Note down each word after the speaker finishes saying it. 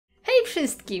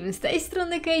wszystkim, z tej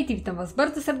strony Katie, witam was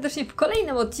bardzo serdecznie w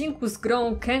kolejnym odcinku z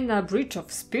grą Kena Bridge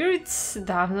of Spirits.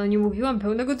 Dawno nie mówiłam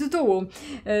pełnego tytułu.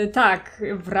 Tak,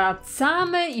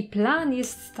 wracamy i plan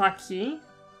jest taki,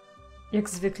 jak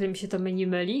zwykle mi się to menu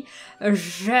myli,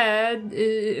 że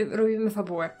robimy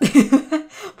fabułę.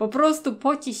 Po prostu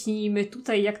pociśnijmy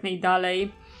tutaj jak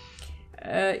najdalej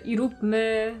i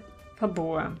róbmy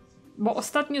fabułę. Bo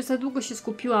ostatnio za długo się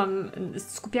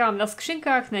skupiałam na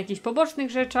skrzynkach, na jakichś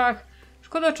pobocznych rzeczach.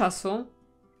 Szkoda czasu.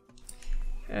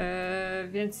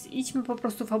 Więc idźmy po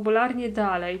prostu fabularnie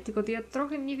dalej. Tylko ja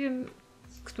trochę nie wiem,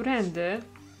 którędy.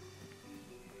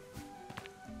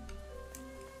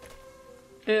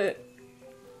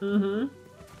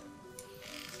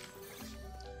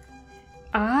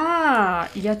 A,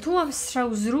 ja tu mam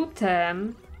strzał z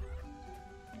rutem.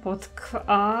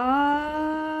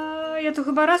 Ja to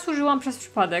chyba raz użyłam przez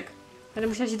przypadek. Będę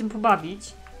musiała się tym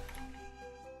pobawić.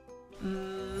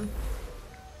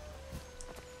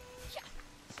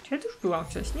 Czy ja tu już byłam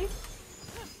wcześniej?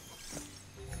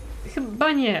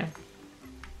 Chyba nie.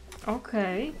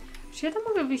 Okej. Czy ja tam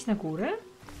mogę wyjść na górę?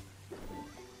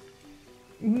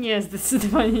 Nie,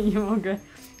 zdecydowanie nie mogę.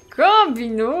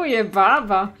 Kombinuję,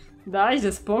 baba.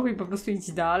 Dajże spokój, po prostu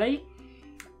idź dalej.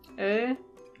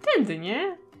 Tędy,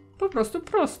 nie? Po prostu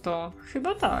prosto.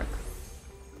 Chyba tak.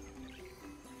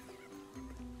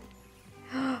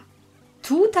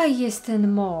 Tutaj jest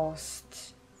ten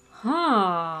most.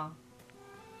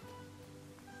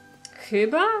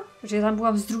 Chyba? Że ja tam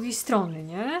byłam z drugiej strony,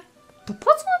 nie? To po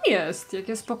co on jest? Jak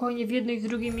ja spokojnie w jedno i w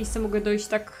drugie miejsce mogę dojść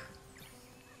tak...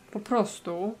 po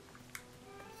prostu.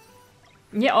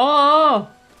 Nie, o!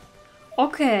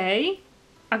 Okej.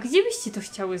 A gdzie byście to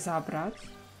chciały zabrać?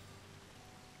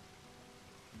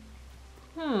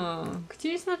 Gdzie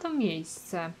jest na to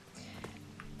miejsce?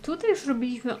 Tutaj już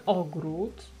robiliśmy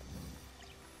ogród.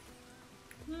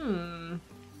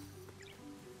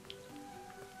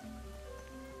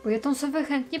 Bo ja tą sowę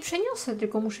chętnie przeniosę,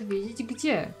 tylko muszę wiedzieć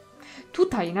gdzie.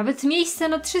 Tutaj, nawet miejsce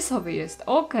na 3 sowy jest.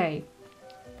 Okej.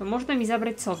 To można mi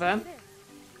zabrać sowę.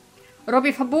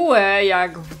 Robię fabułę,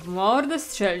 jak w mordę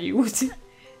strzelił.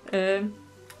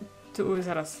 Tu,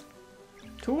 zaraz.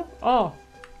 Tu? O!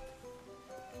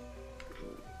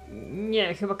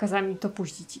 Nie, chyba kazałem mi to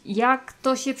puścić. Jak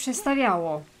to się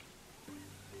przestawiało?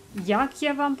 Jak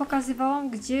ja wam pokazywałam,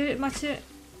 gdzie macie...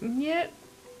 Nie...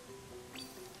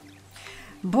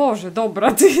 Boże,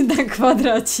 dobra, ty na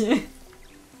kwadracie.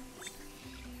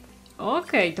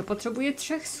 Okej, to potrzebuję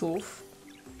 3 słów.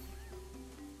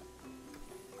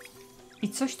 I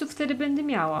coś tu wtedy będę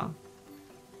miała.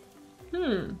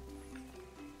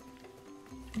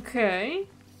 Okej.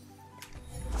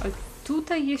 Ale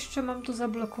tutaj jeszcze mam to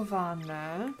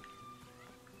zablokowane.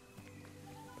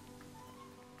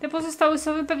 Te pozostałe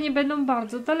sowy pewnie będą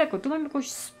bardzo daleko. Tu mam jakąś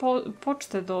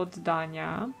pocztę do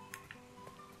oddania.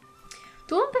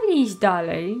 Tu mam pewnie iść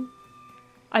dalej.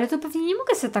 Ale to pewnie nie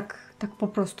mogę sobie tak po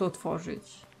prostu otworzyć.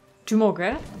 Czy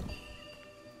mogę?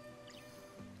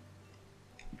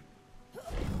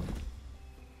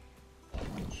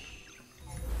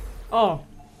 O!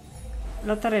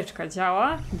 Latareczka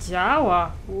działa?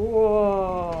 Działa!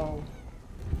 Wow!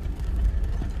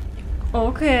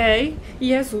 Okej.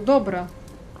 Jezu, dobra.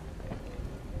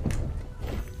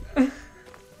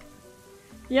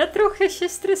 Ja trochę się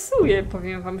stresuję,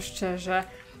 powiem wam szczerze,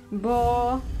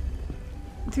 bo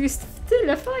tu jest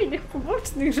tyle fajnych,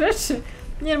 pobocznych rzeczy.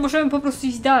 Nie, możemy po prostu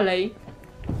iść dalej.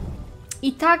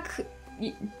 I tak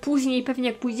później, pewnie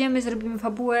jak pójdziemy, zrobimy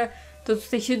fabułę, to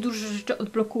tutaj się dużo rzeczy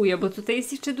odblokuje, bo tutaj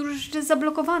jest jeszcze dużo rzeczy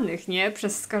zablokowanych, nie?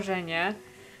 Przez skażenie.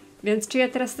 Więc czy ja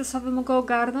teraz te sowy mogę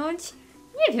ogarnąć?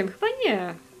 Nie wiem, chyba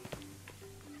nie.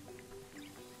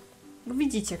 Bo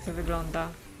widzicie, jak to wygląda.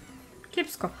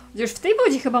 Kiepsko. Chociaż w tej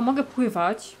wodzie chyba mogę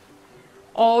pływać.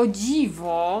 O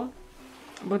dziwo!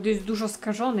 Bo tu jest dużo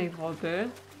skażonej wody.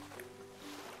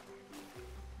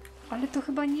 Ale to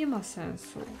chyba nie ma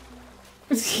sensu.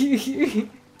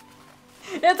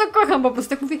 Ja to kocham po prostu,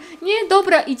 tak mówię, nie,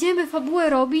 dobra, idziemy fabułę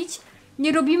robić,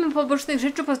 nie robimy pobocznych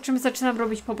rzeczy, po czym zaczynam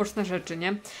robić poboczne rzeczy,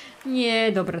 nie?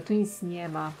 Nie, dobra, tu nic nie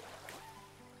ma.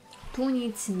 Tu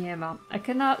nic nie ma.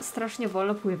 Ekena strasznie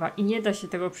wolno pływa i nie da się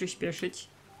tego przyspieszyć.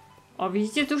 O,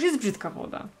 widzicie, tu już jest brzydka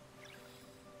woda.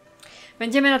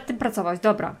 Będziemy nad tym pracować,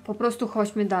 dobra, po prostu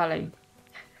chodźmy dalej.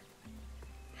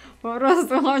 Po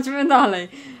prostu chodźmy dalej.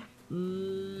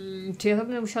 Czy ja to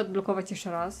będę musiała odblokować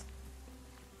jeszcze raz?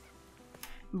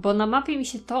 Bo na mapie mi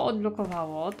się to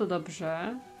odblokowało, to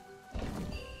dobrze.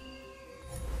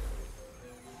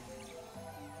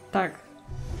 Tak.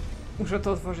 Muszę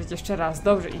to otworzyć jeszcze raz.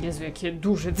 Dobrze, Jezu, jakie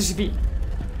duże drzwi.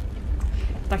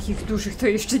 Takich dużych to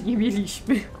jeszcze nie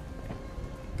mieliśmy.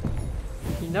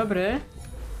 Dzień dobry.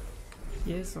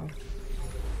 Jezu.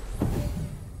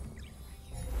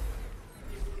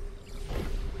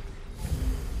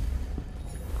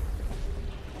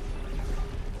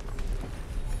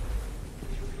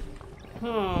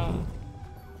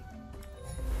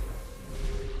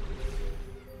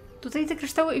 Tutaj te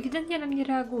kryształy ewidentnie na mnie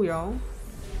reagują.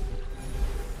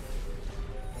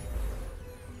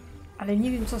 Ale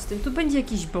nie wiem co z tym. Tu będzie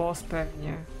jakiś boss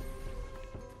pewnie.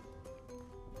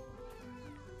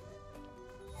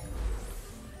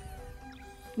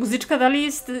 Muzyczka dalej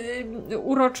jest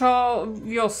uroczo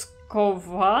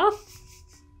wioskowa.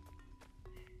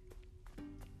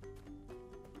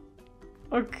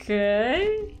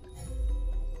 Okej.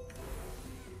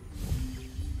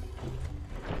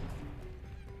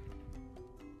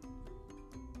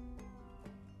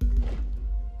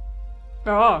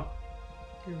 O!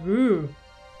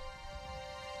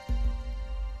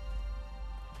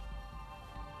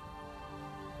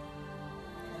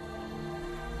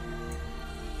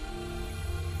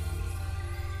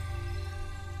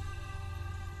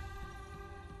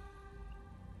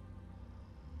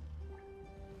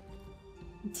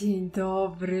 Dzień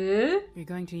dobry. You're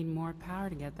going to need more power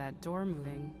to get that door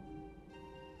moving.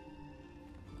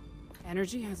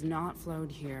 Energy has not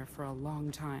flowed here for a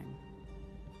long time.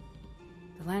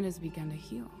 The land has begun to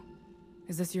heal.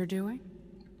 Is this your doing?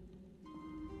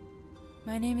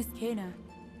 My name is Kena.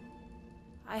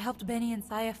 I helped Benny and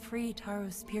Saya free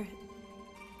Taro's spirit.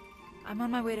 I'm on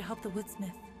my way to help the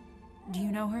woodsmith. Do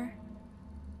you know her?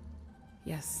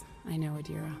 Yes, I know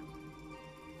Adira.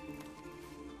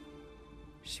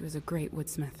 She was a great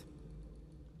woodsmith.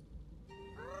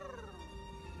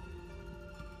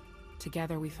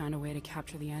 Together we found a way to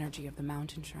capture the energy of the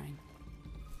mountain shrine.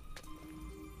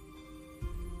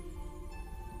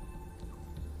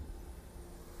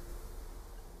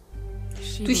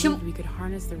 She believed we could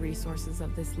harness the resources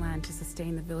of this land to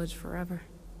sustain the village forever.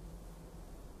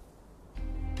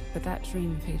 But that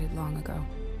dream faded long ago.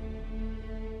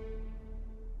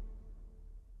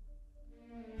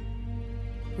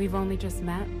 We've only just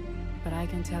met, but I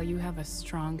can tell you have a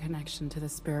strong connection to the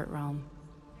spirit realm.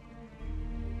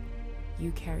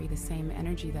 You carry the same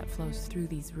energy that flows through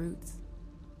these roots.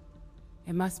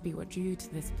 It must be what drew you to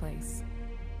this place.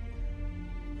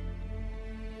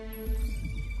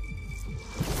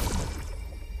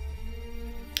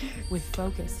 With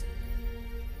focus,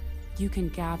 you can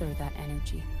gather that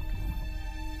energy.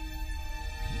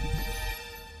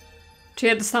 Czy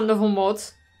ja dostałam nową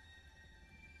moc?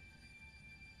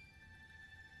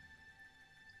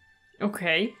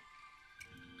 Okej.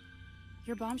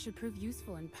 Your bomb should prove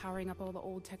useful in powering up all the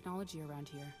old technology around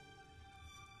here.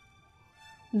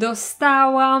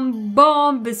 Dostałam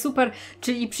bomby, super.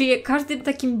 Czyli przy każdym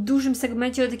takim dużym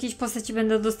segmencie od jakiejś postaci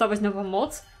będę dostawać nową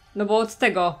moc? No bo od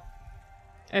tego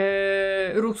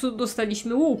Rusu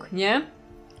dostaliśmy łuk, nie?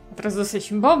 A teraz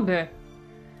dostaliśmy bomby.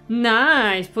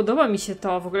 Nice, podoba mi się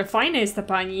to. W ogóle fajna jest ta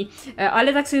pani.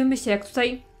 Ale tak sobie myślę, jak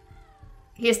tutaj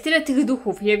jest tyle tych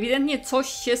duchów i ewidentnie coś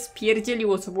się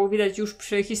spierdzieliło, co było widać już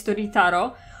przy historii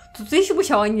Taro, to tutaj się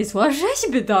musiała niezła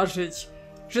rzeź wydarzyć.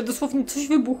 Że dosłownie coś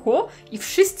wybuchło i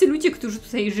wszyscy ludzie, którzy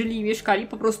tutaj żyli i mieszkali,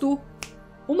 po prostu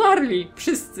umarli.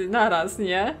 Wszyscy naraz,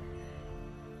 nie?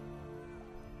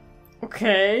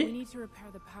 Okej. We need to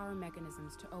repair the power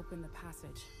mechanisms to open the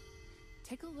passage.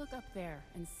 Take a look up there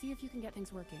and see if you can get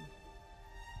things working.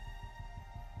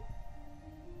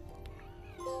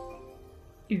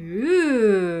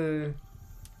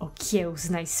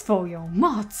 Okiełznaj swoją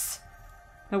moc.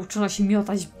 Nauczono się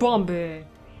miotać bomby.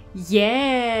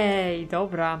 Jej,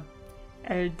 dobra.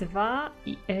 L2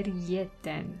 i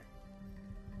R1.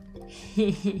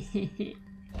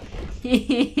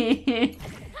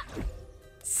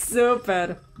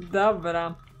 Super,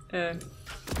 dobra.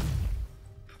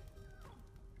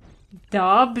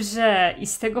 Dobrze, i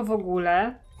z tego w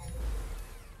ogóle...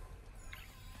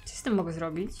 Co z tym mogę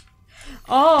zrobić?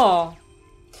 O!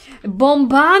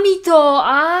 Bombami to!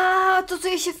 A, to co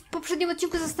ja się w poprzednim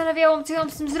odcinku zastanawiałam, co ja mam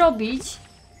z tym zrobić.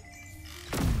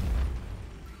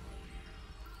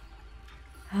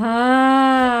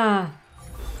 A,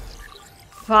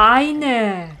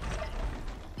 fajne!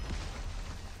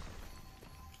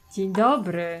 Dzień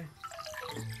dobry.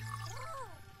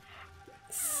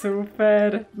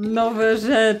 Super, nowe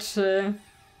rzeczy.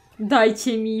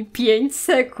 Dajcie mi 5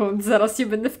 sekund, zaraz się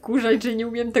będę wkurzać, że nie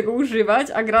umiem tego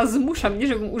używać, a gra zmusza mnie,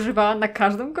 żebym używała na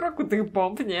każdym kroku tych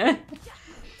bomb, nie?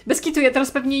 Bez kitu, ja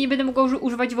teraz pewnie nie będę mogła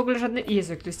używać w ogóle żadnych...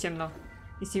 Jezu, jak tu jest ciemno.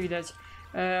 Nic nie widać.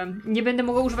 Nie będę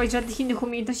mogła używać żadnych innych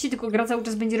umiejętności, tylko gra cały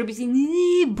czas będzie robić...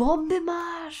 Nie, bomby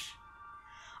masz!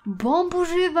 Bomb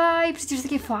używaj, przecież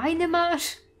takie fajne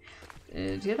masz!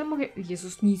 Czy ja tam mogę...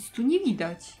 Jezus, nic tu nie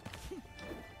widać.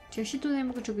 Czy ja się tutaj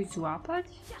mogę czegoś złapać?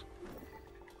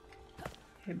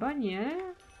 Chyba nie.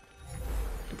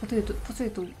 To po co ja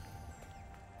tu...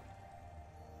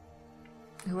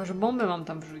 Chyba, że bombę mam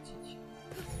tam wrzucić.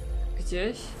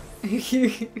 Gdzieś?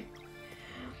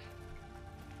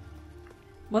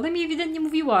 Bo ona mi ewidentnie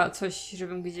mówiła coś,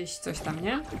 żebym gdzieś coś tam,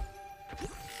 nie?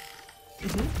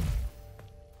 Mhm.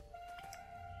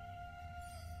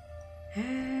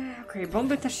 Okej,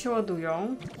 bomby też się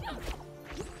ładują.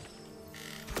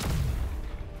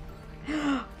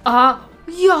 A!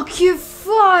 Jakie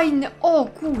fajne! O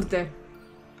kurde!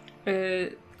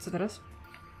 Co teraz?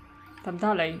 Tam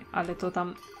dalej, ale to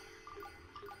tam...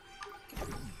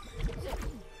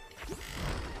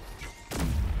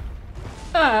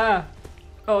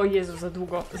 O Jezu, za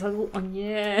długo, o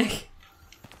nie!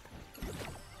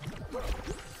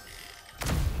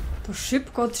 To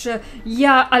szybko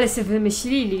ale se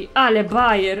wymyślili, ale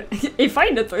bajer! Ej,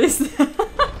 fajne to jest!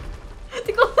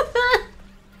 Tylko...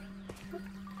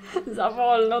 Za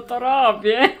wolno to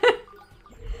robię!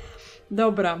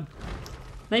 Dobra.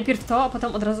 Najpierw to, a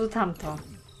potem od razu tamto.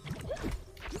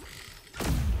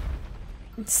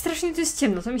 Strasznie to jest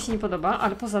ciemno, to mi się nie podoba,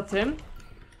 ale poza tym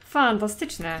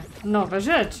fantastyczne, nowe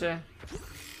rzeczy.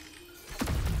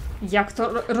 Jak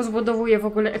to rozbudowuje w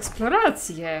ogóle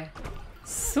eksplorację.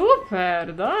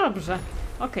 Super, dobrze.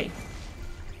 Okej.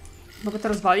 Mogę to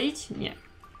rozwalić? Nie.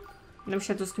 Będę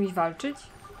musiała tu z kimś walczyć?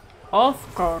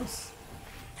 Of course.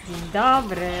 Dzień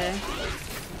dobry.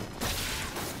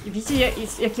 I widzicie,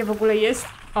 jakie w ogóle jest?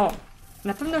 O,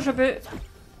 na pewno, żeby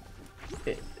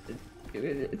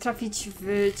trafić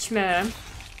w ćmę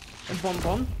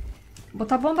bombą. Bo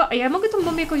ta bomba... A ja mogę tą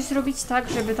bombę jakoś zrobić tak,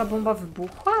 żeby ta bomba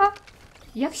wybuchła?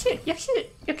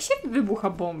 Jak się wybucha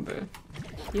bomby?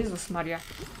 Jezus Maria.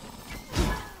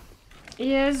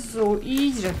 Jezu,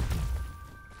 idźże.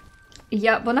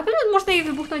 Bo na pewno można je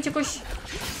wybuchnąć jakoś...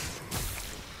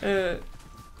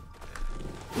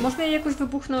 można je jakoś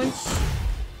wybuchnąć...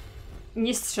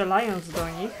 nie strzelając do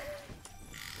nich.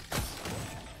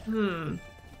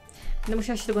 Będę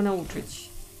musiała się tego nauczyć.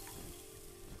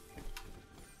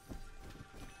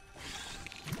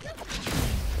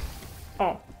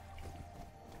 O!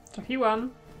 Trafiłam.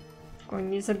 Tylko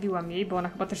nie zabiłam jej, bo ona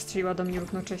chyba też strzeliła do mnie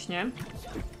równocześnie.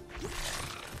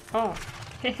 O!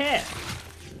 Hehe!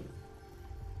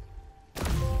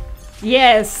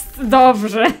 Jest!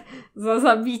 Dobrze! Za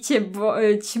zabicie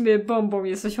ćmy bombą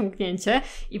jest osiągnięcie.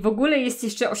 I w ogóle jest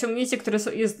jeszcze osiągnięcie, które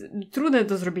jest trudne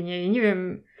do zrobienia. I nie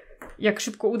wiem, jak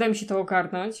szybko uda mi się to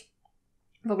ogarnąć.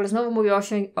 W ogóle znowu mówię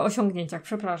o osiągnięciach,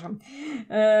 przepraszam.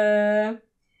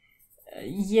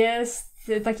 Jest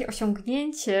takie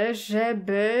osiągnięcie,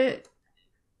 żeby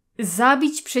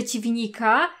zabić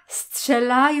przeciwnika,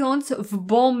 strzelając w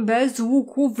bombę z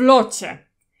łuku w locie.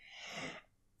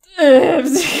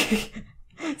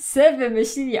 Se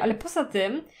wymyślili, ale poza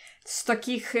tym z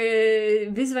takich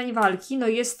wyzwań walki, no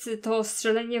jest to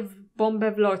strzelenie w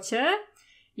bombę w locie,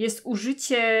 jest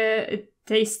użycie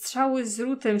tej strzały z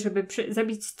rutem, żeby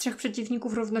zabić 3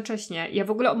 przeciwników równocześnie. Ja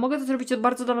w ogóle mogę to zrobić od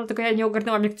bardzo dawno, tylko ja nie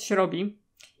ogarnęłam, jak to się robi.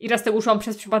 I raz to użyłam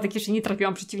przez przypadek, jeszcze nie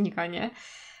trafiłam przeciwnika, nie?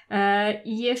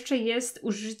 I jeszcze jest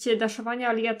użycie daszowania,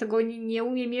 ale ja tego nie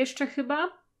umiem jeszcze chyba.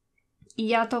 I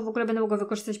ja to w ogóle będę mogła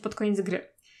wykorzystać pod koniec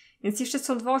gry. Więc jeszcze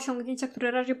są 2 osiągnięcia,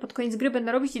 które raczej pod koniec gry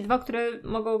będę robić i 2, które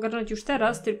mogę ogarnąć już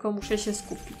teraz, tylko muszę się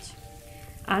skupić.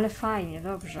 Ale fajnie,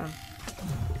 dobrze.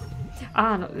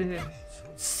 A, no...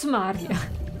 Smaria.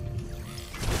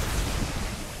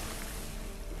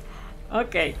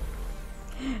 Okej.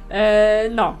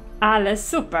 No, ale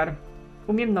super.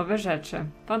 Umiem nowe rzeczy.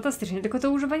 Fantastycznie, tylko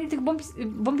to używanie tych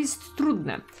bomb jest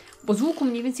trudne. Bo z łuku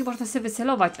mniej więcej można sobie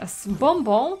wycelować, a z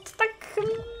bombą to tak...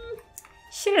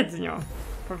 średnio,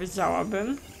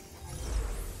 powiedziałabym.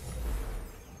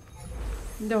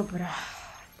 Dobra.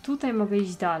 Tutaj mogę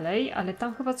iść dalej, ale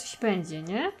tam chyba coś będzie,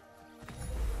 nie?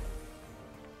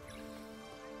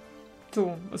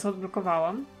 Tu,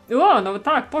 odblokowałam. O, no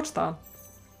tak, poczta.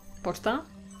 Poczta?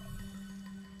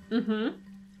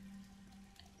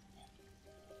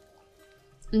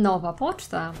 Nowa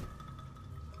poczta.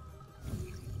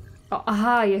 O,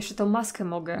 aha, jeszcze tą maskę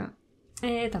mogę.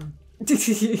 Tam.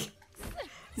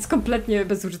 Jest kompletnie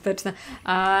bezużyteczne.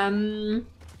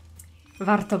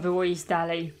 Warto było iść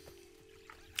dalej.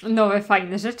 Nowe,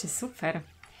 fajne rzeczy, super.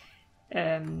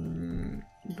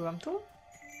 Byłam tu?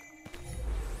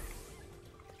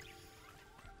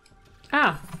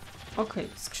 A, okej,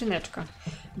 skrzyneczka.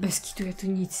 Bez kitu ja tu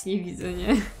nic nie widzę,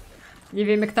 nie? Nie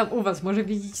wiem jak tam u was, może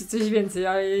widzicie coś więcej,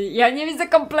 ale ja nie widzę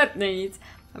kompletnie nic.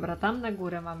 Dobra, tam na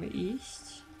górę mamy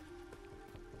iść.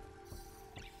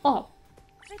 O!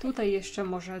 Tutaj jeszcze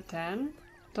może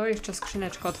to jeszcze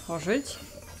skrzyneczkę otworzyć.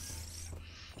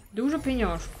 Dużo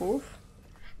pieniążków.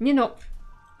 Nie no,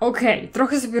 okej,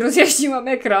 trochę sobie rozjaśniłam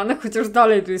ekran, chociaż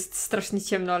dalej tu jest strasznie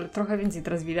ciemno, ale trochę więcej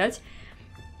teraz widać.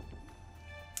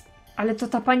 Ale to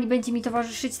ta pani będzie mi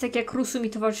towarzyszyć tak jak Rusu mi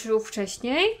towarzyszył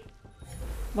wcześniej?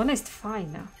 Bo ona jest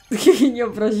fajna. Nie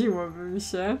obraziłoby mi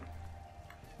się.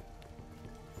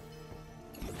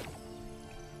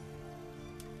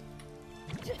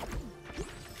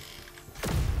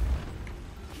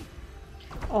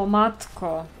 O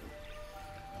matko.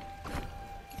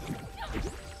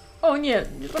 O nie,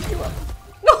 nie trafiłam.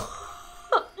 No.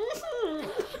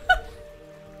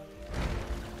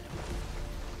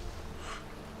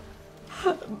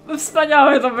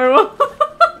 Wspaniałe to było.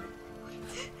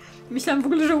 Myślałam w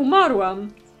ogóle, że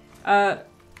umarłam.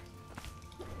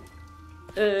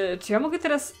 Czy ja mogę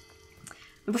teraz...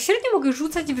 No bo średnio mogę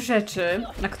rzucać w rzeczy,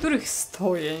 na których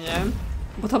stoję, nie?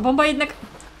 Bo ta bomba jednak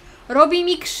robi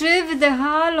mi krzywdę,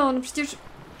 halo, no przecież...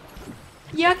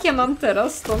 Jak ja mam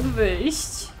teraz stąd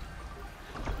wyjść?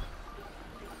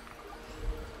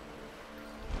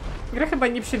 Gra chyba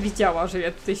nie przewidziała, że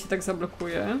ja tutaj się tak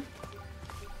zablokuję.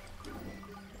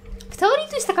 W teorii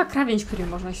to jest taka krawędź, której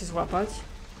można się złapać.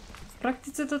 W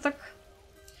praktyce to tak...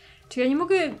 Czy ja nie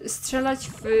mogę strzelać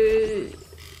w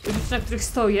rzeczy, na których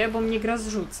stoję, bo mnie gra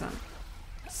zrzuca.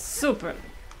 Super.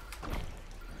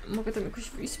 Mogę tam jakoś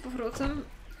wyjść z powrotem?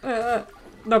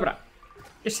 Dobra.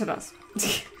 Jeszcze raz.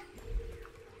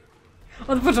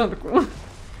 Od początku.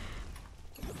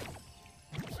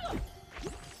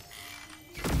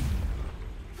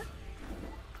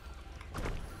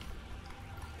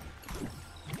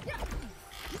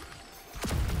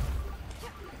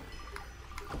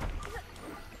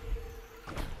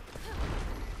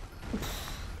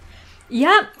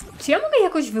 Czy ja mogę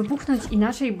jakoś wybuchnąć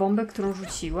inaczej bombę, którą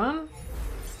rzuciłam?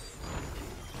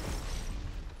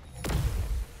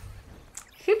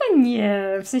 Chyba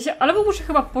nie. W sensie, albo muszę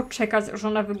chyba poczekać, że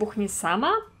ona wybuchnie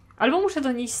sama, albo muszę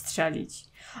do niej strzelić.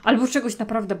 Albo czegoś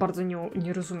naprawdę bardzo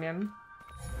nie rozumiem.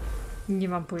 Nie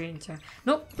mam pojęcia.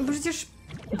 No, przecież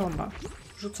bomba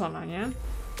rzucona, nie?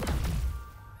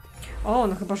 O,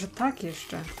 no chyba, że tak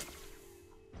jeszcze.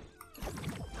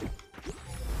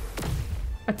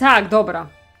 A tak, dobra.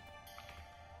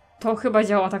 To chyba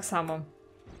działa tak samo.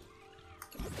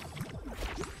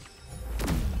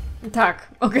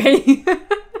 Tak, okej.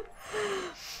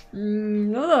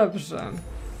 No dobrze.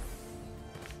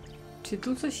 Czy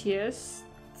tu coś jest?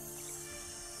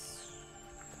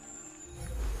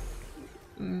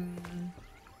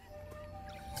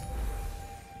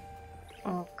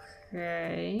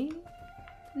 Okej.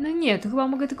 No nie, to chyba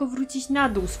mogę tylko wrócić na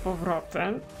dół z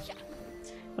powrotem.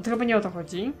 A to chyba nie o to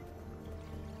chodzi.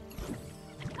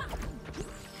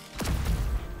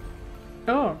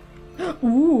 O!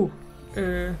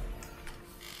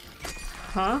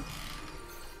 Ha?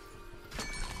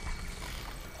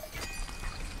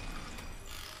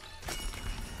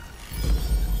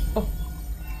 O!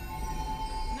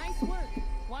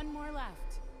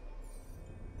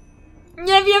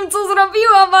 Nie wiem, co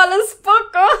zrobiłam, ale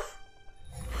spoko!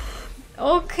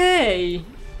 Okej.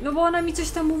 No bo ona mi coś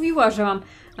tam mówiła, że mam...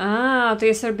 A, to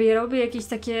ja sobie robię jakieś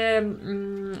takie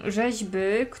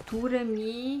rzeźby, które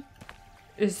mi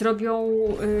zrobią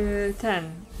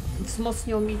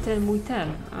wzmocnią mi mój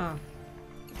A.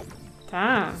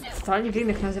 Tak, totalnie wiem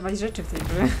jak nazywać rzeczy w tej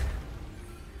grze.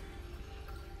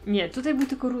 Nie, tutaj był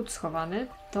tylko ród schowany,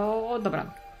 to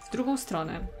dobra, w drugą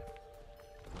stronę.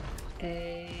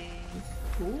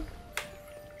 Tu?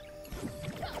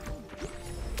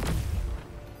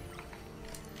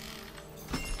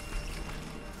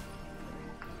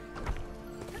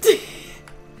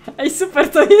 Ej,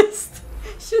 super to jest!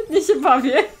 Świetnie się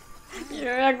bawię. Nie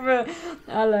wiem jakby,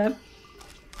 ale...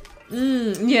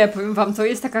 nie, powiem wam, to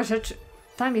jest taka rzecz...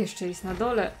 Tam jeszcze jest na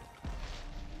dole.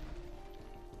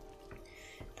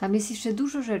 Tam jest jeszcze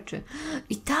dużo rzeczy.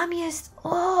 I tam jest...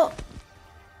 O!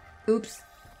 Ups.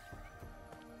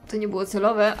 To nie było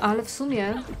celowe, ale w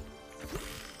sumie...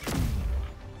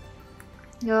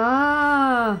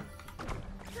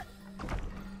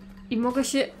 I mogę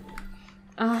się...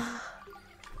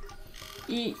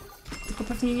 I... Tylko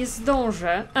pewnie nie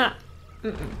zdążę.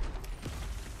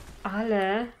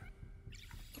 Ale...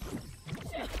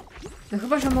 No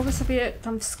chyba, że mogę sobie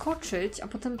tam wskoczyć, a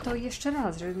potem to jeszcze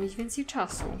raz, żeby mieć więcej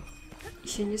czasu. I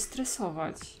się nie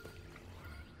stresować.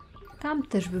 Tam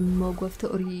też bym mogła w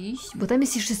teorii iść, bo tam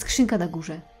jest jeszcze skrzynka na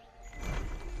górze.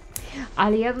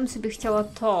 Ale ja bym sobie chciała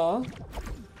to...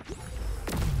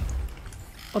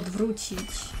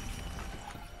 odwrócić,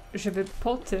 żeby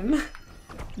po tym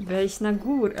wejść na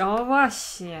górę. O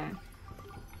właśnie.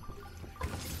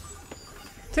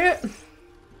 Ty...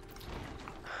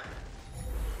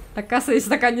 Ta kasa jest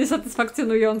taka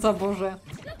niesatysfakcjonująca, Boże.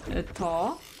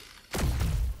 To?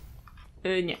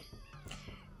 Nie.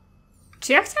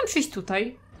 Czy ja chciałam przyjść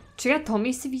tutaj? Czy ja to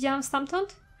miejsce widziałam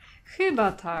stamtąd?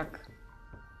 Chyba tak.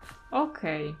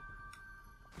 Okej.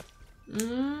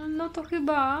 No to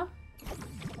chyba...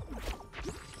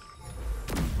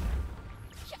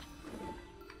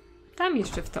 Tam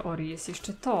jeszcze w teorii jest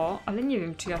jeszcze to, ale nie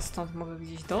wiem, czy ja stąd mogę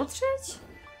gdzieś dotrzeć?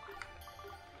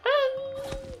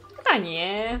 A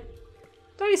nie.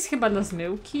 To jest chyba na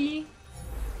zmyłki.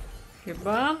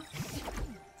 Chyba.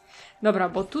 Dobra,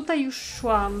 bo tutaj już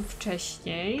szłam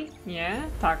wcześniej. Nie?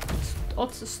 Tak.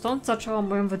 Stąd zaczęłam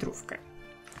moją wędrówkę.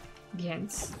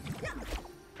 Więc...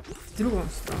 W drugą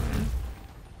stronę.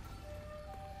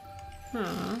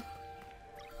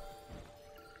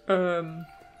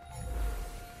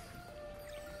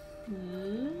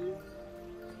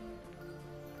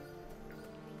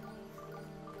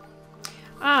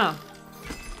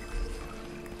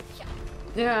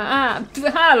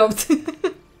 Halo!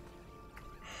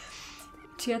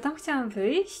 Czy ja tam chciałam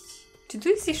wyjść? Czy tu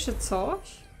jest jeszcze coś?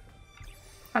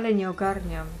 Ale nie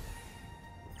ogarniam.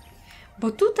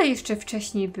 Bo tutaj jeszcze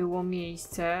wcześniej było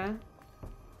miejsce.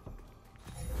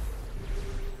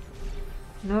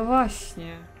 No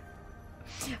właśnie.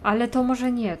 Ale to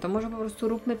może nie. To może po prostu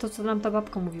róbmy to, co nam ta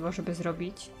babka mówiła, żeby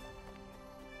zrobić.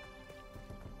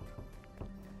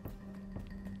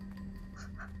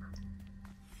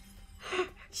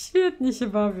 Świetnie się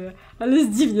bawię. Ale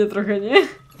jest dziwnie trochę, nie?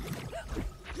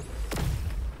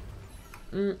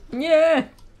 Nie!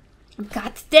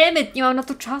 God damn it! Nie mam na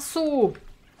to czasu!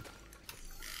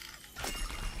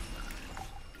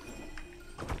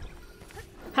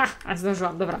 Ha! A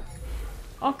zdążyłam, dobra.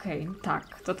 Okej,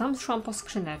 tak. To tam szłam po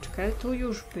skrzyneczkę. Tu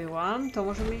już byłam. To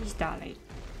możemy iść dalej.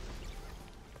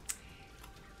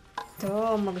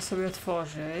 To mogę sobie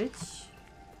otworzyć.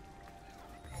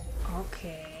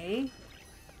 Okej.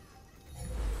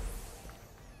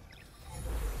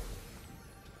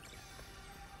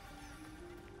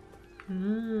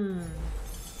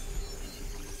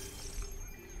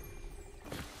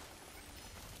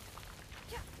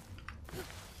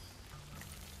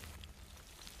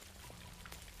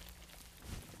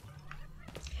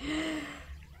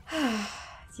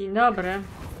 Dzień dobry.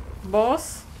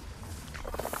 Boss?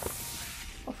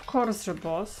 Of course, że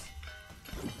boss.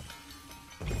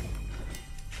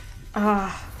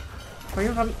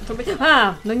 Powiem wam, to będzie...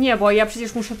 No nie, bo ja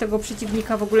przecież muszę tego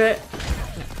przeciwnika w ogóle...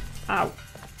 Au.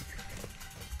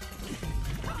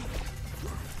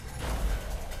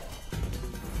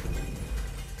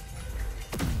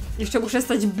 Jeszcze muszę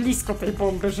stać blisko tej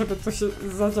bomby, żeby to się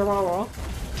zadziałało.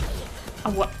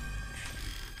 Ała.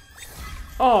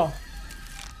 O!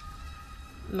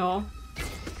 No.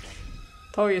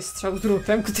 To jest strzał z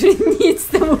drutem, który nic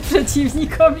temu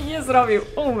przeciwnikowi nie zrobił.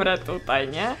 Umrę tutaj,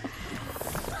 nie?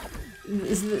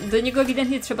 Do niego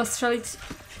ewidentnie trzeba strzelić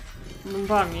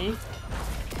bombami.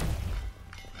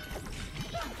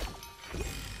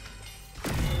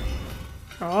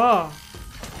 O!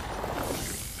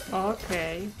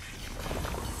 Okej.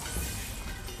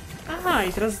 Aha,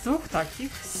 i teraz dwóch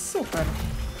takich. Super.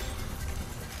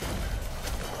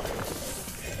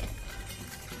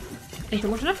 Ej, to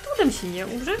może na wtórem się nie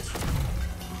umrzeć?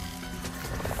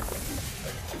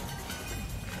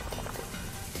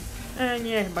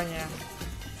 Nie, chyba nie.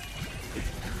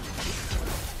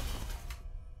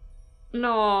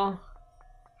 No.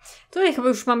 Tutaj chyba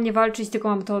już mam nie walczyć, tylko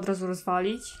mam to od razu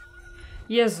rozwalić.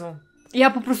 Jezu. Ja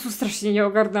po prostu strasznie nie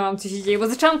ogarnęłam, co się dzieje, bo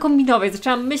zaczęłam kombinować,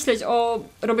 zaczęłam myśleć o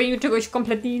robieniu czegoś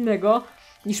kompletnie innego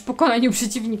niż pokonaniu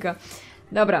przeciwnika.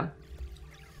 Dobra.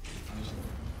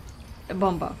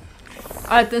 Bomba.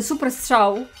 Ale ten super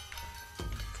strzał,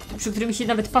 przy którym mi się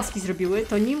nawet paski zrobiły,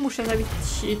 to nim muszę zabić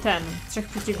trzech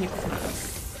przeciwników naraz.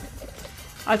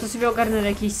 Ale to sobie ogarnę na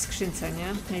jakiejś skrzynce, nie?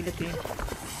 Najlepiej.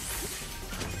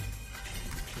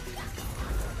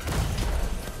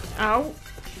 Au.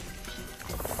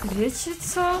 Wiecie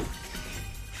co?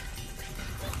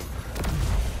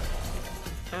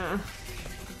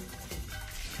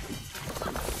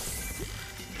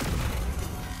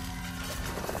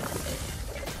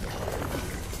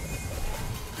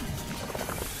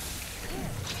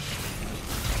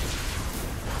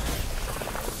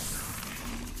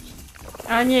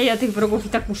 A nie, ja tych wrogów i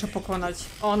tak muszę pokonać.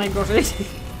 O, najgorzej.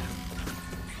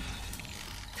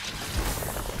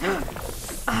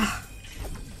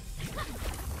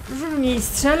 Proszę mnie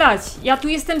strzelać. Ja tu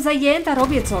jestem zajęta,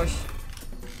 robię coś.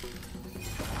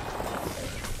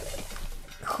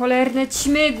 Cholerne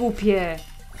ćmy głupie.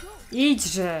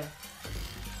 Idźże.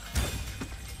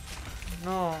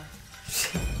 No.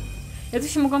 Ja tu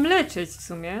się mogłam leczyć w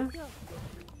sumie.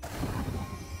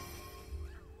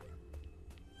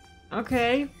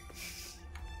 Okej.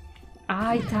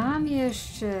 A i tam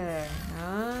jeszcze.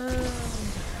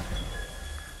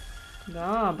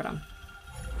 Dobra.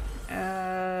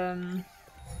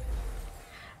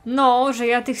 No, że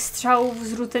ja tych strzałów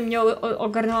z rutem nie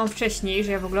ogarnęłam wcześniej,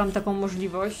 że ja w ogóle mam taką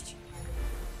możliwość.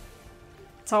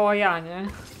 Cała ja, nie?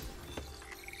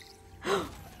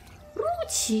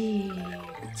 Ruci!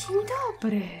 Dzień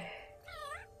dobry!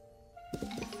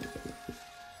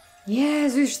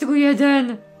 Jezu, już tylko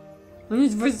jeden! No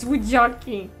nic, weź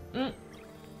złodziaki!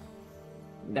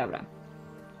 Dobra.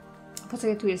 Po co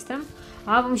ja tu jestem?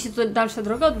 A, bo mi się tu dalsza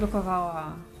droga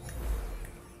odblokowała.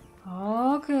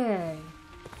 Okej.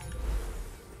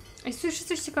 A jest tu jeszcze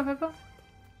coś ciekawego?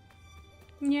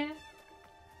 Nie.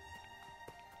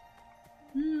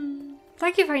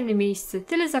 Takie fajne miejsce,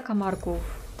 tyle zakamarków.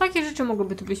 Takie rzeczy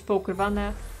mogłyby tu być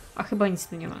poukrywane, a chyba nic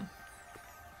tu nie ma.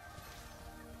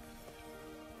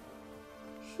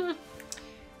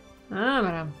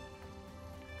 Dobra.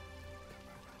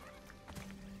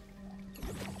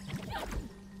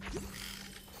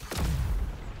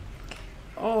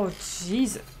 O,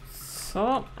 Jezus.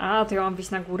 Co? A, to ja mam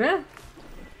wyjść na górę?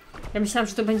 Ja myślałam,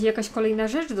 że to będzie jakaś kolejna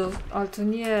rzecz ale to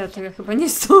nie, to ja chyba nie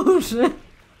zdążę.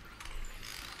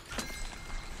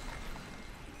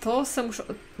 To se muszę...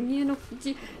 Nie no,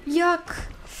 gdzie... Jak?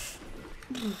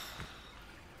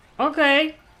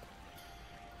 Okej.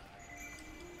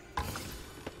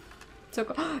 Co?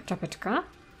 Czapeczka?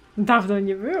 Dawno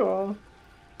nie było.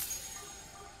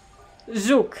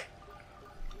 Żuk.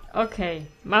 Okej,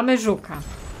 mamy żuka.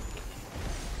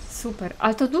 Super,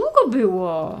 ale to długo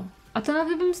było. A to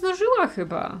nawet bym zdążyła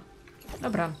chyba.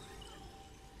 Dobra.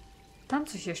 Tam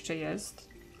coś jeszcze jest.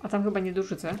 A tam chyba nie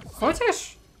dorzucę.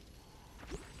 Chociaż...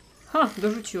 Ha,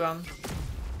 dorzuciłam.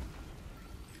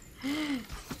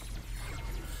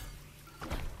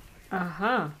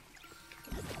 Aha.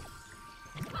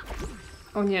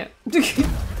 O nie.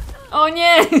 O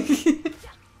nie!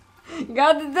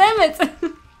 God damn it!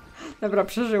 Dobra,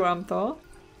 przeżyłam to.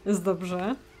 Jest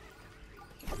dobrze.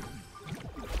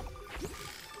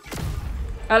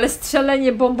 Ale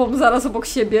strzelenie bombą zaraz obok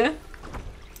siebie.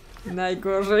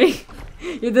 Najgorzej.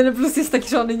 Jedyny plus jest taki,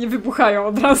 że one nie wybuchają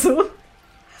od razu.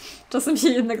 Czasem się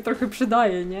jednak trochę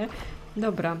przydaje, nie?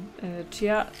 Dobra, czy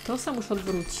ja to sam muszę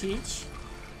odwrócić?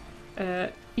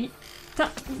 I...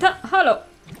 halo!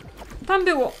 Tam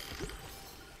było!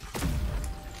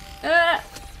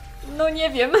 No nie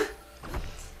wiem.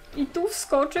 I tu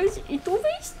wskoczyć, i tu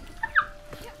wyjść?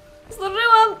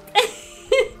 Zdążyłam!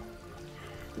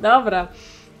 Dobra.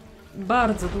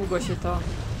 Bardzo długo się to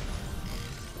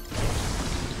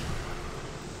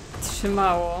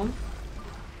trzymało.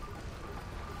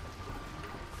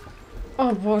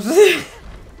 O Boże.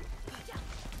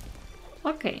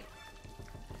 Okej.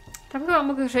 Tam chyba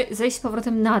mogę zejść z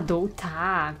powrotem na dół.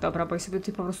 Tak, dobra, bo ja sobie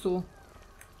tutaj po prostu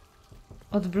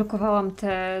odblokowałam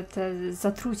te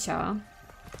zatrucia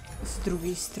z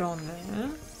drugiej strony.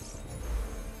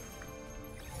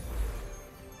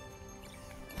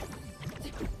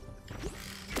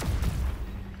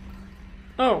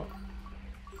 O!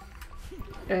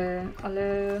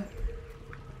 Ale...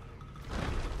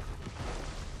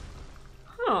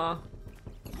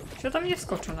 Czy ja tam nie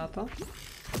wskoczę na to?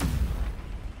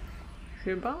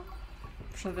 Chyba?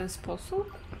 W żaden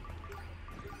sposób?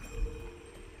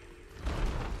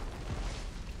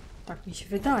 Tak mi się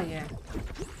wydaje.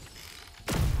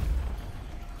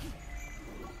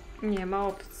 Nie ma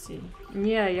opcji.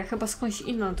 Nie, ja chyba skądś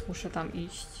inąd muszę tam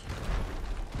iść.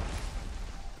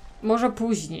 Może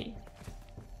później.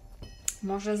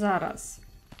 Może zaraz.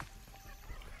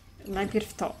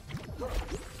 Najpierw to.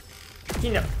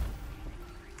 Dzień dobry.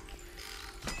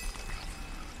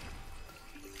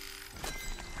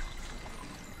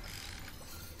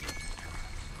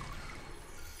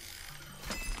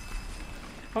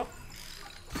 O.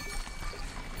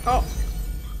 O.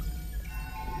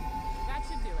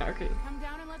 Okay.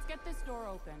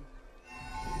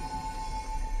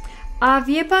 A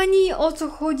wie pani, o co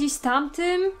chodzi z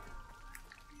tamtym?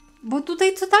 Bo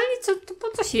tutaj totalnie to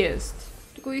po coś jest.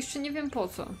 Tylko jeszcze nie wiem po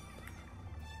co.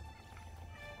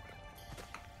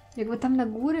 Jakby tam na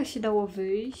górę się dało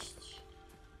wyjść.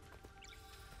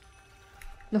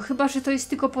 No chyba, że to jest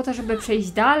tylko po to, żeby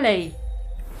przejść dalej.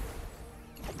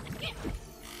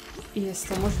 I jest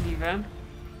to możliwe.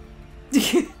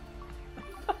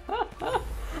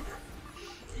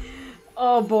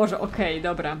 O Boże, okej,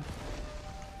 dobra.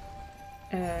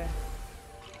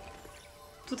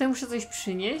 Tutaj muszę coś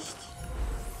przynieść.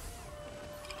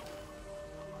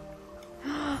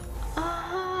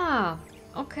 Aha,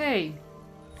 okej.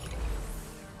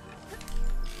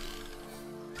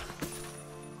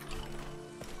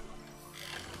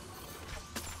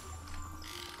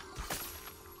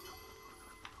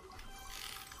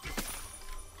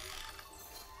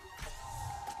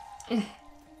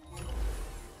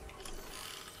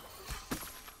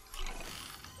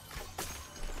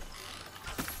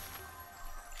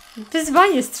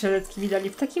 Wyzwanie strzeleckie mi dali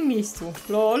w takim miejscu.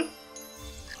 Lol.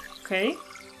 Okej.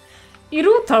 I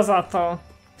ruta za to.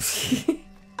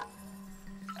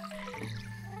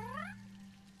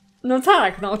 No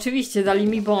tak, no oczywiście dali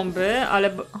mi bomby,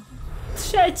 ale...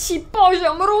 Trzeci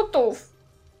poziom rutów!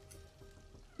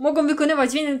 Mogą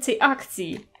wykonywać więcej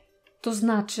akcji. To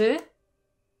znaczy...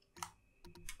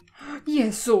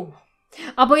 Jezu!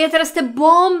 A bo ja teraz te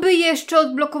bomby jeszcze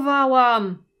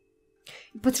odblokowałam!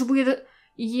 Potrzebuję do...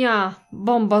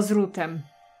 bomba z rutem.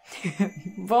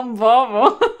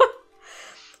 Bombowo!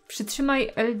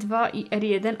 Przytrzymaj L2 i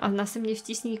R1, a następnie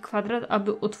wciśnij kwadrat,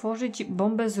 aby utworzyć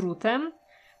bombę z rutem.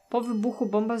 Po wybuchu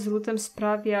bomba z rutem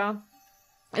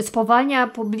spowalnia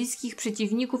pobliskich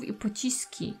przeciwników i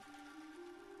pociski.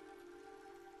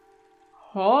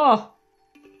 O!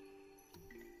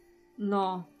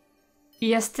 No. I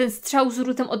ja ten strzał z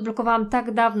rutem odblokowałam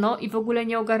tak dawno i w ogóle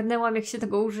nie ogarnęłam, jak się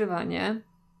tego używa, nie?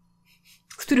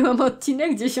 Który mam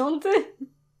odcinek? 10?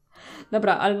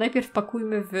 Dobra, ale najpierw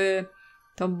pakujmy w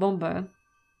tą bombę.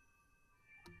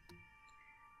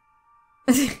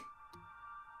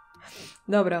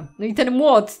 Dobra, no i ten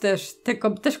młot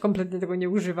też kompletnie tego nie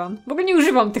używam. W ogóle nie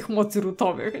używam tych mocy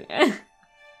rutowych, nie?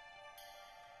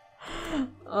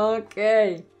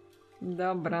 Okej.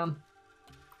 Dobra.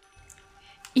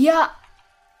 Ja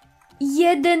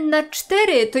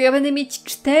 1/4, to ja będę mieć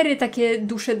 4 takie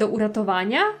dusze do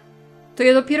uratowania? To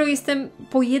ja dopiero jestem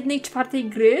po 1/4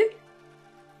 gry?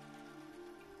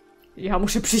 Ja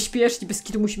muszę przyspieszyć, bez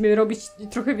kitu musimy robić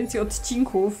trochę więcej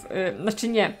odcinków. Znaczy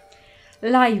nie.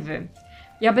 Live'y.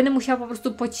 Ja będę musiała po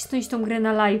prostu pocisnąć tą grę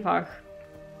na live'ach.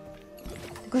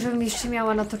 Tylko żebym jeszcze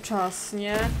miała na to czas,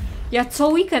 nie? Ja co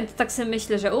weekend tak sobie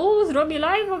myślę, że zrobię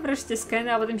live'a, wreszcie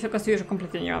skenę, a potem się okazuje, że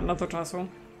kompletnie nie mam na to czasu.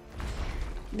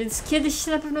 Więc kiedyś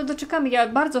się na pewno doczekamy. Ja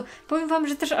bardzo... Powiem wam,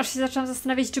 że też aż się zaczęłam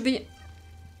zastanawiać, czy by...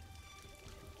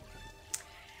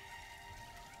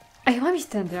 A ja mam iść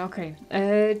tędy, okej.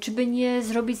 Czy by nie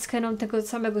zrobić skeną tego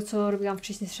samego, co robiłam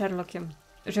wcześniej z Sherlockiem?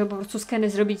 Żeby po prostu skeny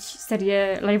zrobić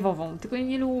serię live'ową. Tylko ja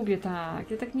nie lubię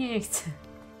tak. Ja tak nie chcę.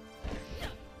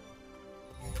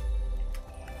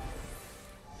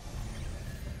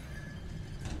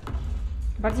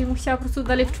 Bardziej bym chciała po prostu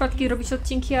dalej w czwartki robić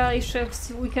odcinki, a jeszcze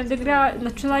w weekendy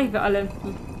znaczy live'y, ale...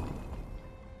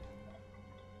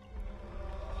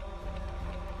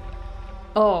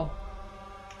 O!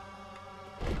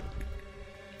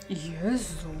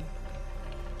 Jezu!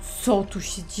 Co tu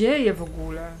się dzieje w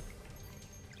ogóle?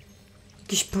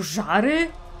 Jakieś pożary?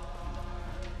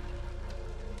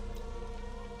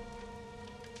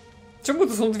 Czemu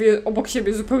to są dwie obok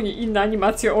siebie zupełnie inne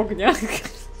animacje ognia?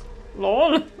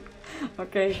 Lol!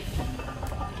 Okej.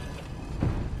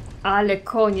 Ale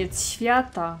koniec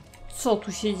świata. Co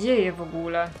tu się dzieje w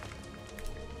ogóle?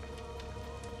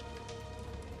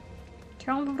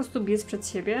 Chciałam po prostu biec przed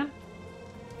siebie.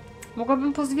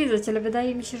 Mogłabym pozwiedzać, ale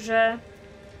wydaje mi się, że...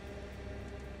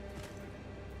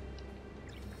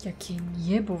 Jakie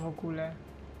niebo w ogóle.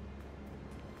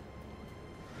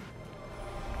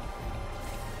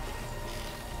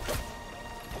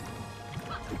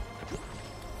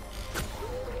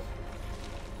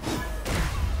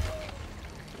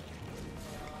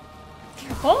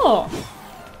 O!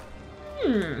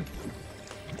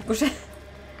 Tylko, że...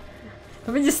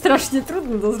 To będzie strasznie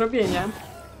trudne do zrobienia.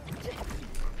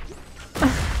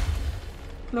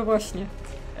 No właśnie.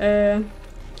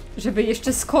 Żeby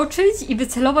jeszcze skoczyć i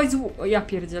wycelować z łuku. Ja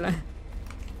pierdzielę.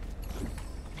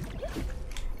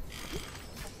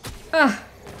 Ach,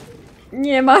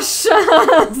 nie ma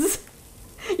szans!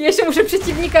 Jeszcze muszę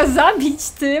przeciwnika zabić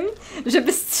tym,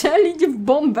 żeby strzelić w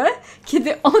bombę,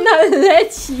 kiedy ona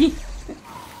leci.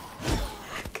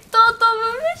 Kto to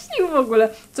wymyślił w ogóle?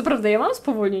 Co prawda ja mam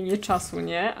spowolnienie czasu,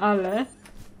 nie? Ale...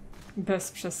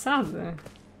 bez przesady.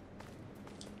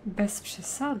 Bez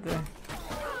przesady.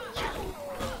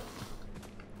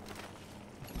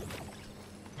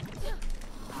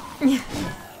 Nie.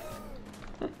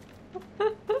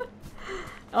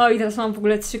 O, i teraz mam w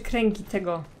ogóle 3 kręgi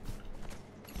tego.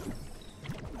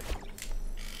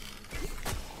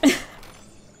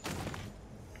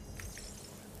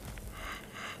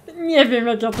 Nie wiem,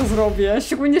 jak ja to zrobię.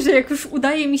 Szczególnie, że jak już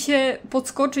udaje mi się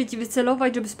podskoczyć i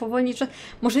wycelować, żeby spowolnić czas.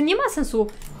 Może nie ma sensu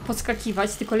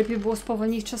podskakiwać, tylko lepiej było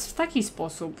spowolnić czas w taki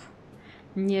sposób.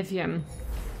 Nie wiem.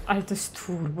 Ale to jest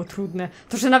turbo trudne.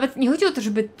 To, że nawet nie chodzi o to,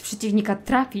 żeby przeciwnika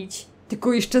trafić,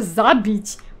 tylko jeszcze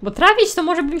zabić. Bo trafić to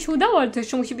może by mi się udało, ale to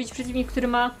jeszcze musi być przeciwnik, który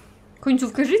ma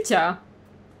końcówkę życia.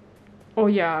 O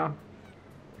ja.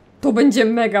 To będzie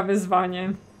mega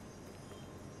wyzwanie.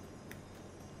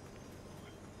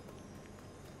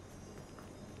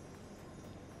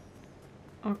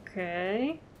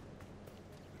 Okej.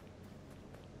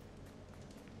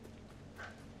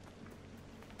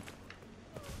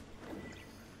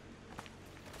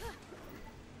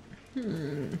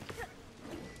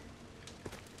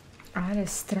 Ale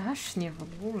strasznie w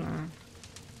ogóle.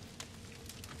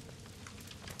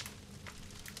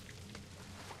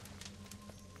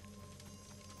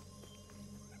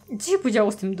 Co się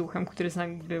podziało z tym duchem, który z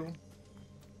nami był?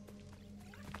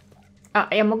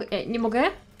 A ja mogę... nie mogę?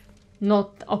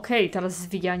 No okej, teraz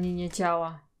zwijanie nie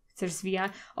działa. Chcesz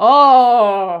zwijać?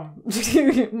 O!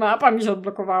 Mapa mi się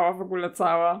odblokowała w ogóle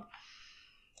cała.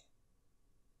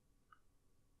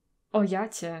 O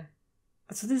jacie.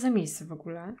 A co to jest za miejsce w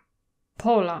ogóle?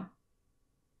 Pola.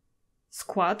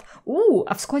 Skład.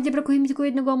 A w składzie brakuje mi tylko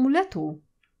jednego amuletu.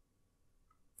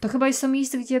 To chyba jest to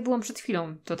miejsce, gdzie byłam przed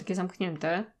chwilą. To takie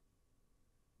zamknięte.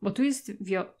 Bo tu jest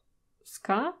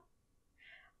wioska.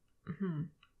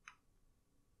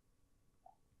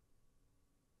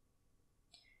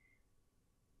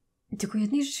 Tylko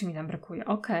jednej rzeczy mi tam brakuje.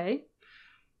 Okej.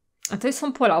 A to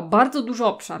są pola. Bardzo duży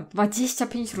obszar.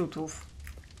 25 rutów.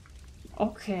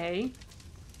 Okej.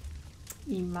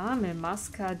 I mamy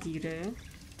maskę Adiry.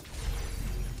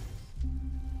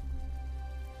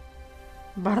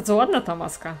 Bardzo ładna ta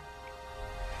maska.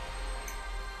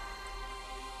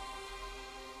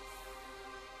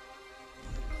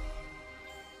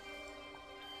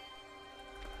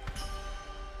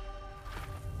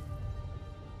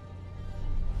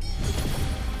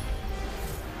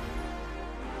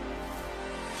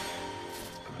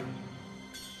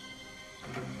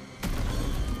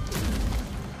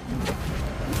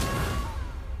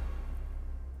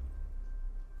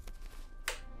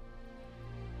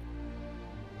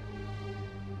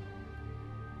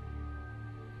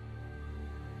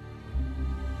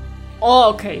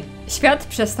 Okej. Świat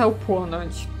przestał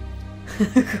płonąć.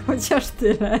 Chociaż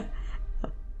tyle.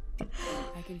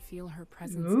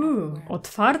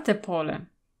 Otwarte pole.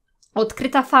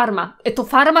 Odkryta farma. To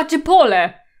farma czy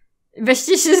pole?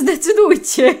 Weźcie się,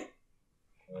 zdecydujcie.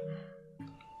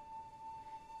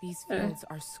 These fields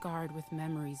are scarred with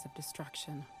memories of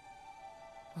destruction.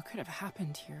 What could have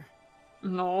happened here?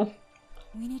 No.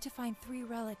 We need to find 3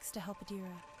 relics to help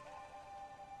Adira.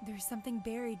 There's something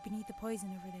buried beneath the poison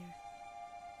over there.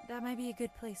 That might be a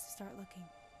good place to start looking.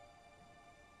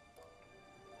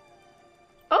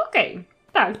 Okej.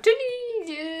 Tak, czyli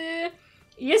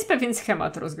jest pewien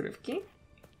schemat rozgrywki.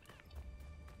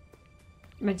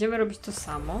 Będziemy robić to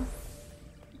samo.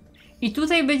 I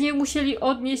tutaj będziemy musieli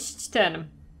odnieść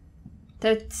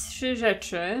te 3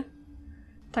 rzeczy.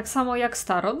 Tak samo jak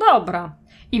staro. Dobra.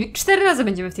 I 4 razy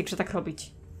będziemy w tej grze tak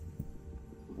robić.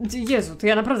 Jezu, to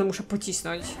ja naprawdę muszę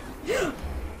pocisnąć.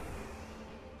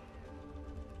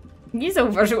 Nie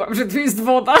zauważyłam, że tu jest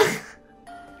woda.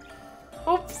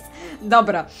 Ups.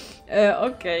 Dobra.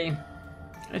 Okej.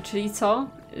 Czyli co?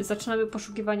 Zaczynamy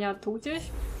poszukiwania tu gdzieś?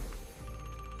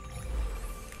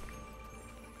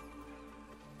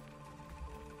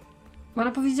 Bo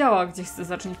ona powiedziała, gdzie chce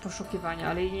zacząć poszukiwania,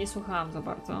 ale jej nie słuchałam za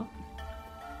bardzo.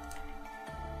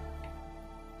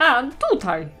 A,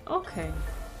 tutaj! Okej.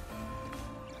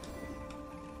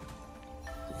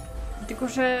 Tylko,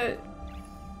 że...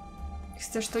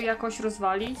 Chcesz to jakoś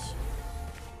rozwalić?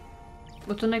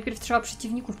 Bo to najpierw trzeba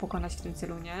przeciwników pokonać w tym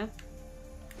celu, nie?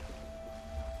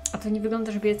 A to nie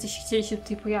wygląda, żeby jacyś chcieli się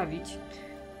tutaj pojawić.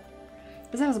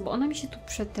 Zaraz, bo ona mi się tu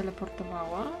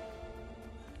przeteleportowała.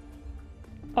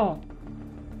 O!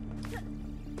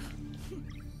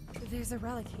 There's a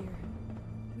relic here.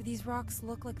 These rocks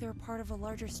look like they're part of a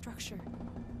larger structure.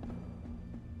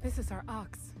 This is our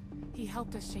ox. He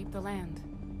helped us shape the land.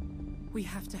 We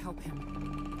have to help him.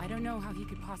 I don't know how he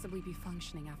could possibly be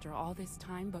functioning after all this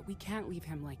time, but we can't leave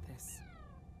him like this.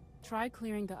 Try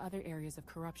clearing the other areas of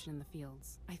corruption in the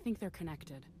fields. I think they're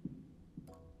connected.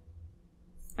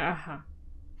 Aha.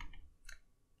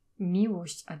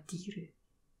 Miłość Adiry.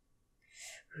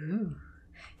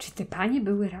 Czy te panie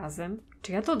były razem?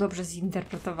 Czy ja to dobrze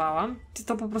zinterpretowałam? Czy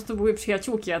to po prostu były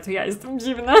przyjaciółki, a to ja jestem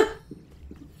dziwna?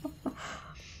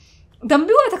 Tam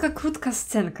była taka krótka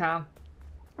scenka,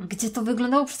 gdzie to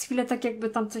wyglądało przez chwilę tak, jakby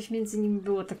tam coś między nimi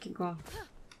było takiego...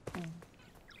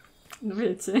 No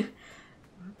wiecie.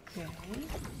 Okej.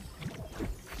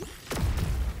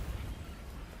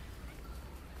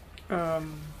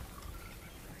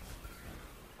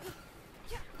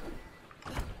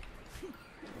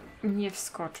 Nie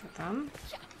wskoczę tam.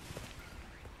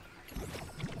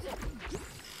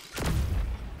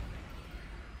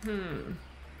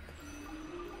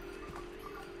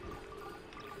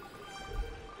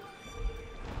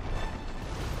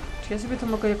 Czy ja sobie to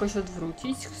mogę jakoś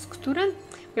odwrócić? Z którym?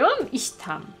 Miałam iść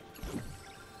tam.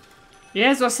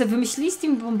 Jezu, a sobie wymyślili z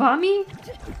tymi bombami?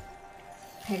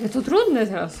 Jakie to trudne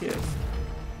teraz jest.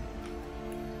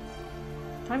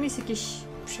 Tam jest jakieś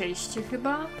przejście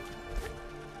chyba.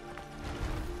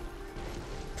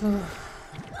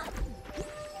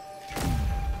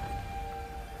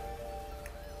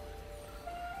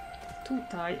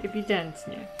 Tutaj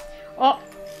ewidentnie. O!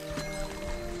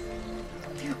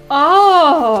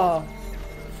 O!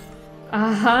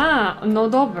 Aha, no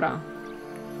dobra.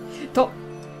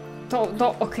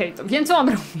 Okej, to wiem co mam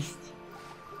robić.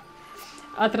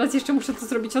 A teraz jeszcze muszę to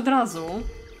zrobić od razu.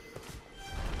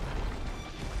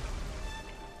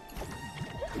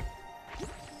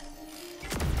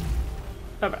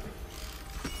 Dobra.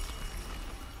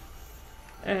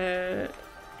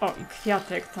 O, i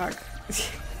kwiatek, tak.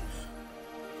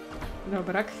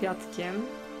 Dobra, kwiatkiem.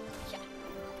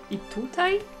 I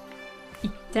tutaj? I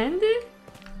tędy?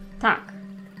 Tak.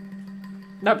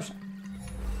 Dobrze.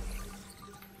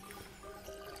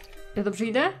 Ja dobrze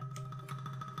idę?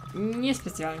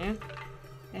 Niespecjalnie.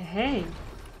 Hej.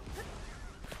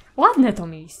 Ładne to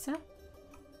miejsce.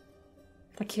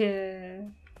 Takie...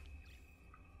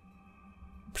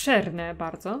 obszerne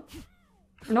bardzo.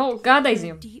 No, gadaj z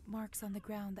nią. Deep marks on the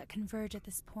ground that converge at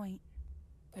this point.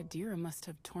 Adira must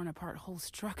have torn apart whole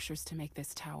structures to make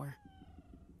this tower.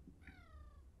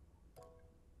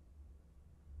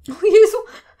 O Jezu!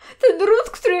 Ten ród,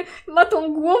 który ma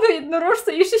tą głowę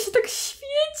jednorożca i jeszcze się tak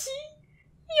świeci!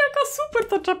 Jaka super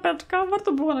ta czapeczka!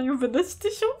 Warto było na nią wydać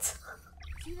 1000.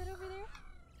 See that over there?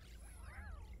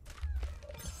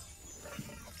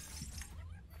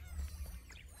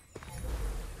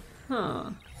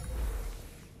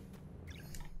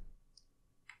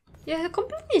 Ja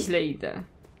kompletnie źle idę.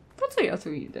 Po co ja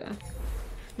tu idę?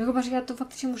 No chyba, że ja tu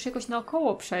faktycznie muszę jakoś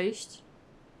naokoło przejść.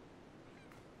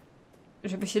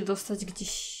 Żeby się dostać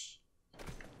gdzieś...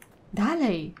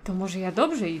 dalej. To może ja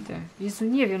dobrze idę. Jezu,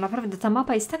 nie wiem, naprawdę ta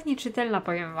mapa jest tak nieczytelna,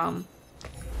 powiem wam.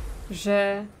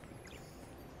 Że...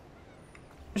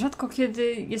 rzadko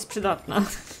kiedy jest przydatna.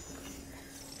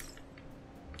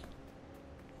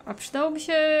 A przydałoby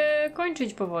się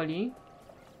kończyć powoli.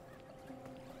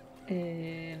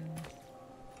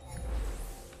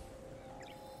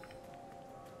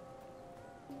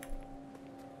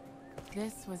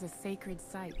 This was a sacred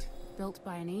site, built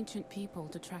by an ancient people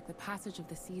to track the passage of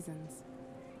the seasons.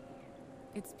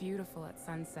 It's beautiful at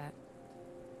sunset.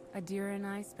 Adira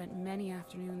and I spent many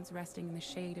afternoons resting in the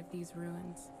shade of these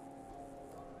ruins.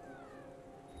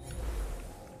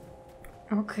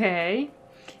 Okej.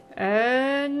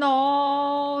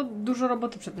 No... dużo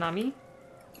roboty przed nami.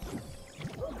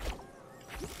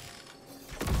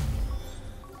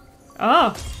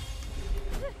 O!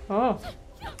 O!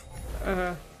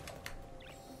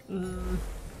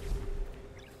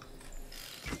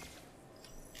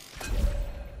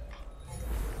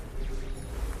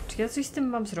 Czy ja coś z tym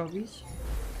mam zrobić?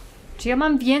 Czy ja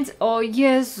mam więcej... O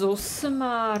Jezus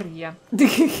Maria!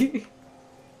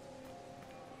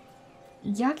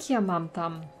 Jak ja mam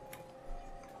tam?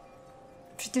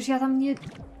 Przecież ja tam nie...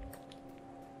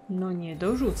 no nie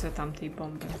dorzucę tamtej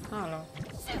bomby. Halo.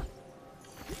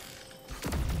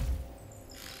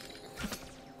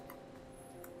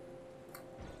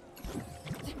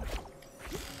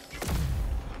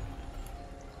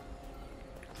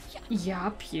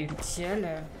 Ja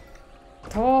pierdzielę.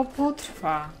 To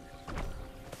potrwa.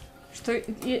 Że to...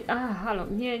 halo.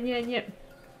 Nie.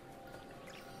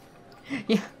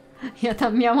 Ja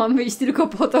tam miałam wyjść tylko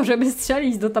po to, żeby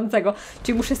strzelić do tamtego.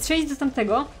 Czyli muszę strzelić do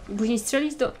tamtego i później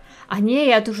strzelić do... A nie,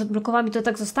 ja to już odblokowałam i to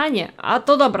tak zostanie. A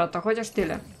to dobra, to chociaż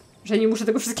tyle. Że nie muszę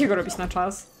tego wszystkiego robić na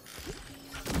czas.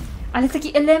 Ale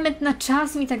taki element na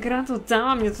czas mi ta gra to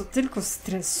dała, mnie to tylko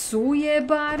stresuje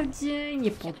bardziej.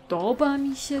 Nie podoba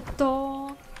mi się to.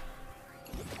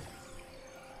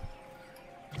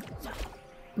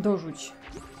 Dorzuć.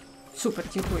 Super,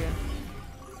 dziękuję.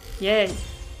 Jej.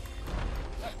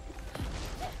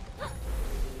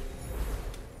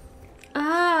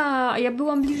 A ja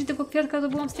byłam bliżej tego kwiatka, to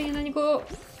byłam w stanie na niego...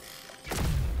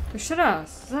 Jeszcze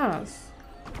raz, zaraz.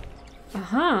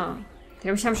 Aha.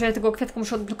 Ja myślałam, że ja tego kwiatka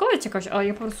muszę odblokować jakoś, ale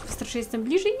ja po prostu wystarczy, jestem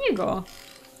bliżej niego.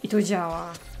 I to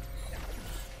działa.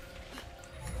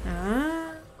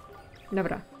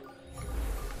 Dobra.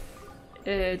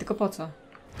 Tylko po co?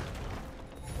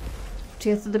 Czy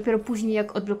ja to dopiero później,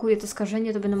 jak odblokuję to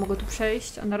skażenie, to będę mogła tu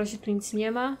przejść, a na razie tu nic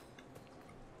nie ma?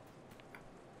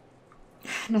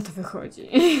 Na to wychodzi.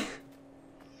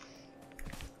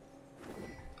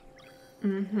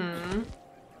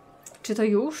 Czy to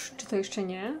już? Czy to jeszcze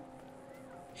nie?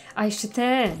 A, jeszcze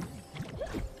ten!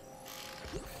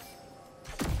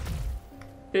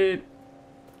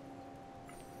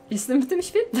 Jestem w tym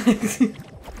świetny.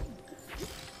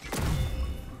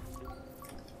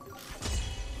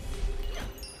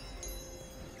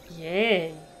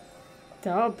 Jej!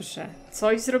 Dobrze,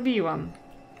 coś zrobiłam.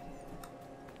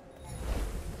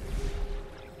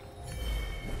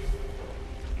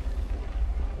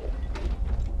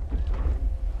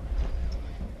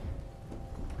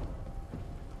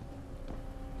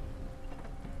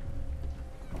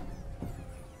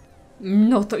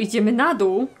 No to idziemy na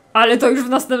dół, ale to już w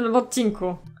następnym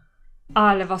odcinku.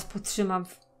 Ale was potrzymam.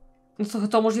 No co,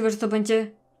 to możliwe, że to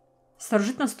będzie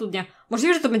starożytna studnia.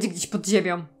 Możliwe, że to będzie gdzieś pod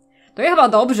ziemią. To ja chyba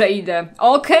dobrze idę.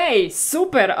 Okej,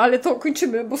 super, ale to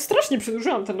kończymy, bo strasznie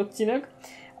przedłużyłam ten odcinek.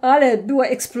 Ale była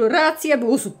eksploracja,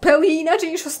 było zupełnie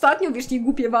inaczej niż ostatnio, wiesz, nie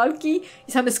głupie walki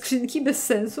i same skrzynki bez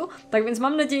sensu. Tak więc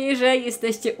mam nadzieję, że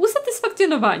jesteście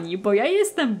usatysfakcjonowani, bo ja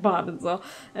jestem bardzo.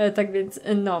 Tak więc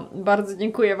no, bardzo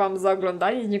dziękuję wam za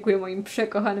oglądanie, dziękuję moim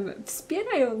przekochanym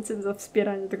wspierającym za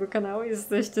wspieranie tego kanału.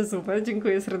 Jesteście super,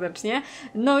 dziękuję serdecznie.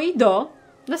 No i do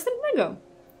następnego.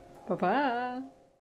 Pa, pa!